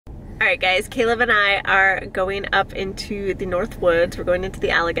Alright guys, Caleb and I are going up into the North Woods. We're going into the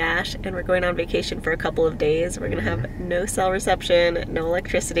Allagash and we're going on vacation for a couple of days. We're gonna have no cell reception, no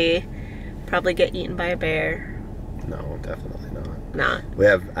electricity, probably get eaten by a bear. No, definitely not. Nah.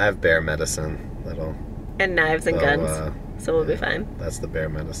 I have bear medicine that'll... And knives and guns, so we'll be fine. That's the bear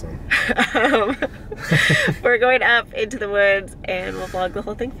medicine. We're going up into the woods and we'll vlog the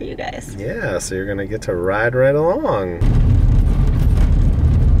whole thing for you guys. Yeah, so you're gonna get to ride right along.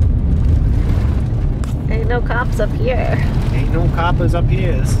 Ain't no cops up here. Ain't no coppers up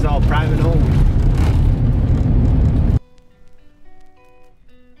here. This is all private owned.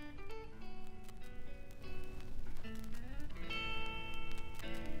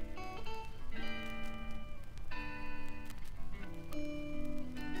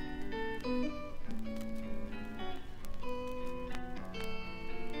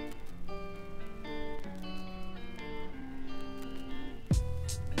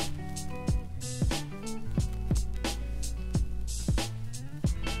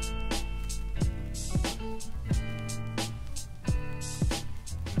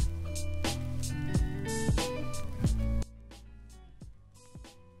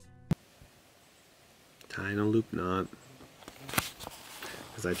 Tying a loop knot,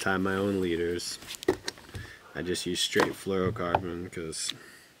 because I tie my own leaders. I just use straight fluorocarbon because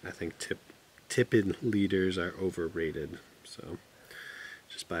I think tipped leaders are overrated. So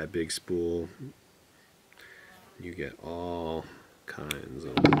just buy a big spool, you get all kinds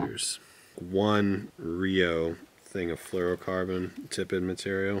of leaders. One Rio thing of fluorocarbon tippet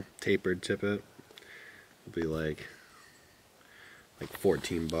material, tapered tippet, will be like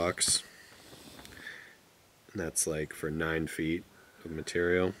 14 bucks. And that's like for 9 feet of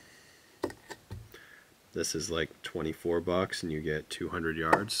material. This is like 24 bucks and you get 200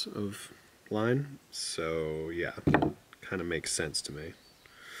 yards of line. So yeah, kind of makes sense to me.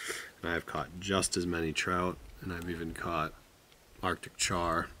 And I've caught just as many trout, and I've even caught Arctic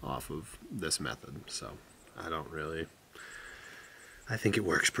Char off of this method. So I think it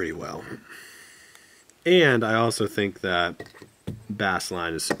works pretty well. And I also think that bass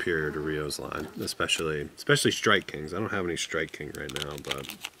line is superior to Rio's line, especially Strike Kings. I don't have any Strike King right now,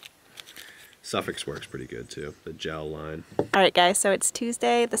 but Suffolk's works pretty good too, the gel line. Alright guys, so it's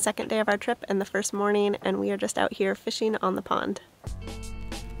Tuesday, the second day of our trip and the first morning, and we are just out here fishing on the pond.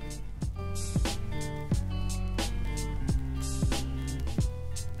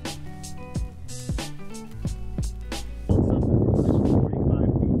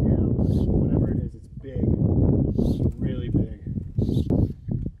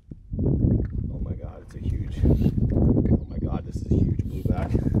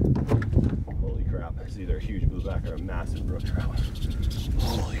 Massive brook trout.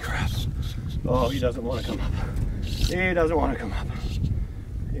 Holy crap. Oh, he doesn't want to come up. He doesn't want to come up.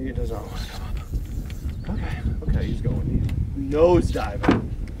 He does not want to come up. Okay, he's going. He's nose diving.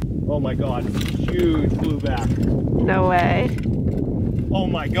 Oh my god, huge blueback. No way. Oh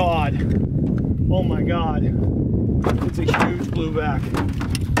my god. Oh my god. It's a huge blueback.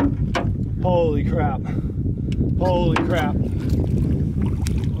 Holy crap. Holy crap.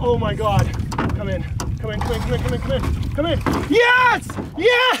 Oh my god. Come in. Come in, come in, come in, come in, come in, come in. Yes!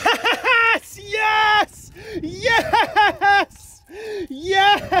 Yes! Yes! Yes!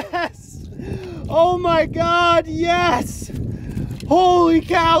 Yes! Oh my god, yes! Holy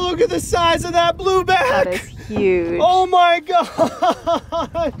cow, look at the size of that blueback! That is huge. Oh my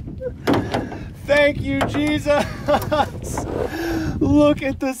god! Thank you, Jesus! Look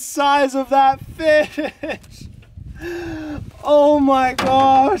at the size of that fish! Oh my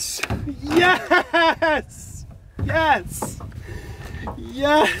gosh! Yes! Yes!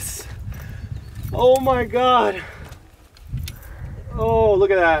 Yes! Oh my god! Oh,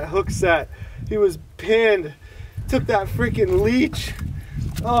 look at that hook set. He was pinned. Took that freaking leech.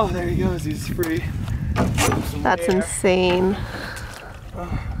 Oh, there he goes. He's free. That's insane.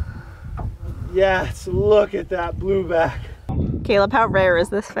 Yes, look at that blueback. Caleb, how rare is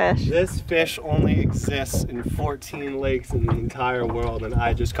this fish? This fish only exists in 14 lakes in the entire world, and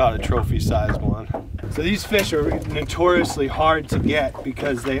I just caught a trophy-sized one. So these fish are notoriously hard to get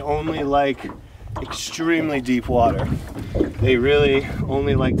because they only like extremely deep water. They really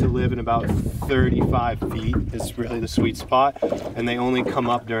only like to live in about 35 feet is really the sweet spot, and they only come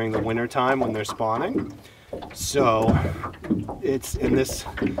up during the winter time when they're spawning. So it's in this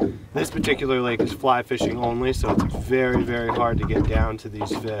particular lake is fly fishing only, so it's very, very hard to get down to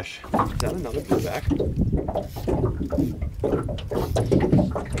these fish. Is that another blueback?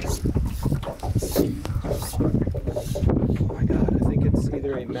 Oh my god, I think it's is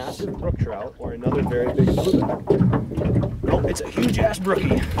either a massive brook trout or another very big blueback. Oh, it's a huge ass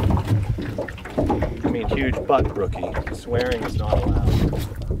brookie. I mean huge butt brookie. Swearing is not allowed.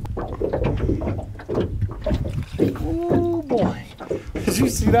 Oh boy. Did you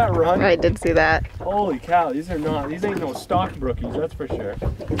see that run? I did see that. Holy cow, these ain't no stock brookies, that's for sure.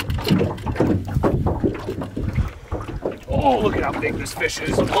 Oh, look at how big this fish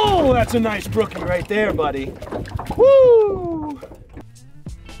is. Oh, that's a nice brookie right there, buddy. Woo!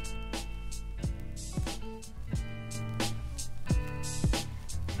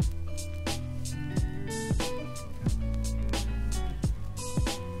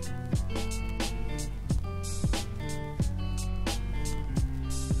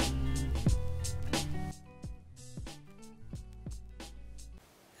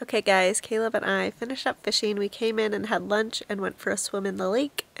 Okay guys, Caleb and I finished up fishing. We came in and had lunch and went for a swim in the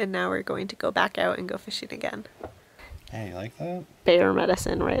lake, and now we're going to go back out and go fishing again. Hey, you like that? Bear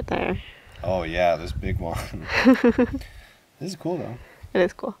medicine right there. Oh yeah, this big one. This is cool though. It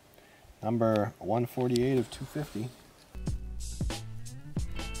is cool. Number 148 of 250.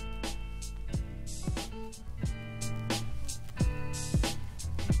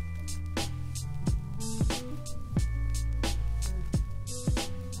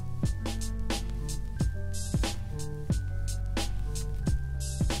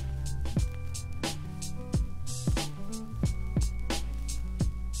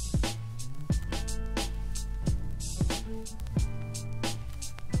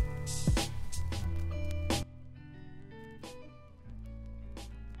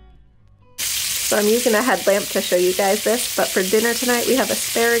 So I'm using a headlamp to show you guys this, but for dinner tonight we have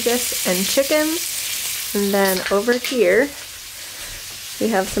asparagus and chicken, and then over here we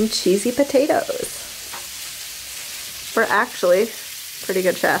have some cheesy potatoes. We're actually pretty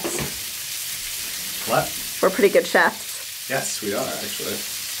good chefs. What? We're pretty good chefs. Yes, we are actually.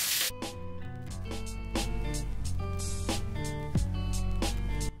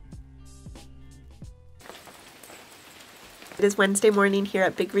 It is Wednesday morning here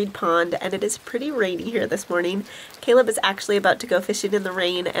at Big Reed Pond, and it is pretty rainy here this morning. Caleb is actually about to go fishing in the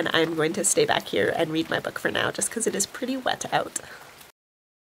rain, and I'm going to stay back here and read my book for now, just because it is pretty wet out.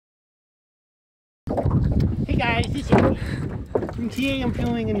 Hey guys, this is me. And today I'm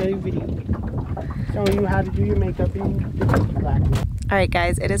filming another video. Showing you how to do your makeup in black. Alright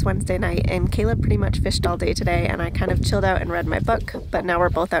guys, it is Wednesday night, and Caleb pretty much fished all day today, and I kind of chilled out and read my book, but now we're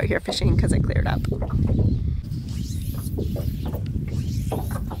both out here fishing because it cleared up.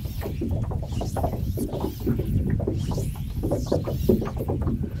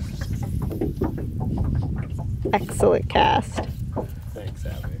 Excellent cast. Thanks,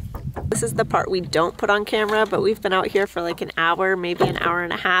 Abby. This is the part we don't put on camera, but we've been out here for like an hour, maybe an hour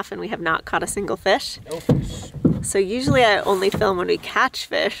and a half, and we have not caught a single fish. No fish. So usually I only film when we catch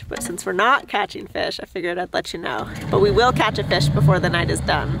fish, but since we're not catching fish, I figured I'd let you know. But we will catch a fish before the night is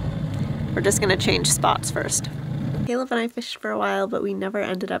done. We're just gonna change spots first. Caleb and I fished for a while, but we never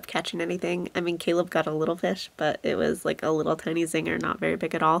ended up catching anything. I mean, Caleb got a little fish, but it was like a little tiny zinger, not very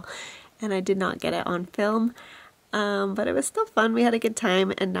big at all. And I did not get it on film. But it was still fun. We had a good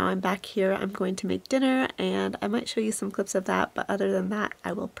time, and now I'm back here. I'm going to make dinner, and I might show you some clips of that, but other than that,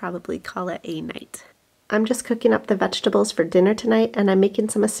 I will probably call it a night. I'm just cooking up the vegetables for dinner tonight, and I'm making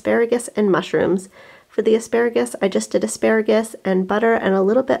some asparagus and mushrooms. For the asparagus, I just did asparagus and butter and a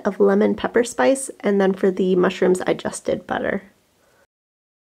little bit of lemon pepper spice, and then for the mushrooms, I just did butter.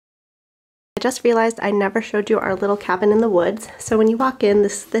 I just realized I never showed you our little cabin in the woods. So when you walk in,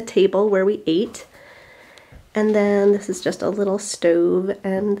 this is the table where we ate. And then this is just a little stove,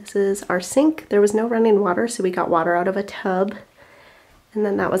 and this is our sink. There was no running water, so we got water out of a tub. And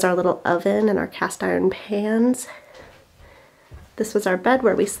then that was our little oven and our cast iron pans. This was our bed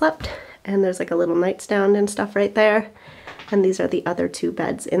where we slept, and there's like a little nightstand and stuff right there. And these are the other two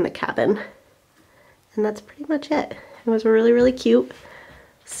beds in the cabin. And that's pretty much it. It was really, really cute.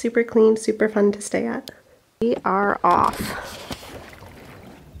 Super clean, super fun to stay at. We are off.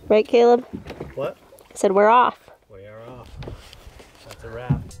 Right, Caleb? What? I said we're off. We are off. That's a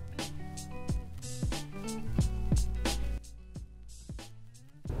wrap.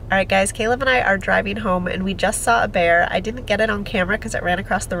 Alright guys, Caleb and I are driving home, and we just saw a bear. I didn't get it on camera because it ran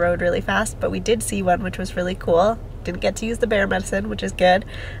across the road really fast, but we did see one, which was really cool. Didn't get to use the bear medicine, which is good,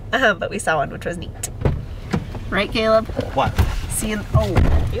 but we saw one, which was neat. Right, Caleb? What? Seeing, oh,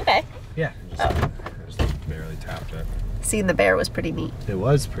 you okay? Yeah. I just barely tapped it. Seeing the bear was pretty neat. It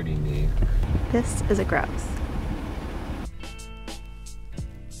was pretty neat. This is a grouse.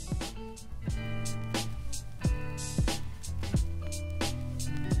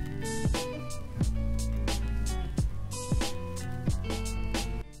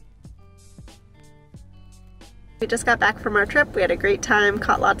 We just got back from our trip. We had a great time,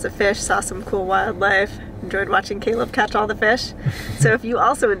 caught lots of fish, saw some cool wildlife, enjoyed watching Caleb catch all the fish. So if you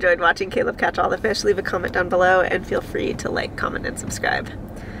also enjoyed watching Caleb catch all the fish, leave a comment down below and feel free to like, comment, and subscribe.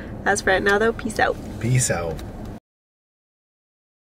 As for right now though, peace out. Peace out.